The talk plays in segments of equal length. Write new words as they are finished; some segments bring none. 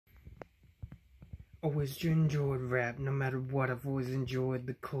always enjoyed rap. No matter what, I've always enjoyed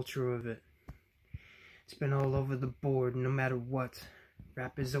the culture of it. It's been all over the board. No matter what,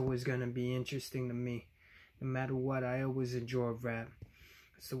 rap is always gonna be interesting to me. No matter what, I always enjoy rap.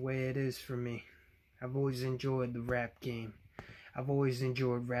 It's the way it is for me. I've always enjoyed the rap game. I've always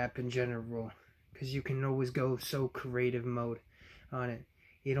enjoyed rap in general, because you can always go so creative mode on it.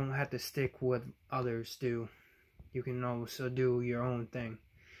 You don't have to stick what others do. You can also do your own thing.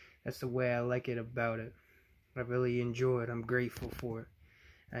 That's the way I like it about it. I really enjoy it. I'm grateful for it.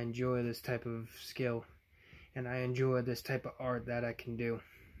 I enjoy this type of skill. And I enjoy this type of art that I can do.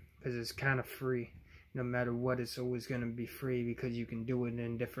 Because it's kind of free. No matter what, it's always going to be free because you can do it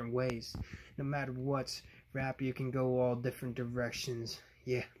in different ways. No matter what, rap, you can go all different directions.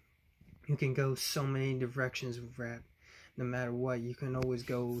 Yeah. You can go so many directions with rap. No matter what, you can always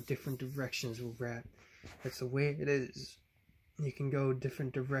go different directions with rap. That's the way it is. You can go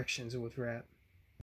different directions with rap.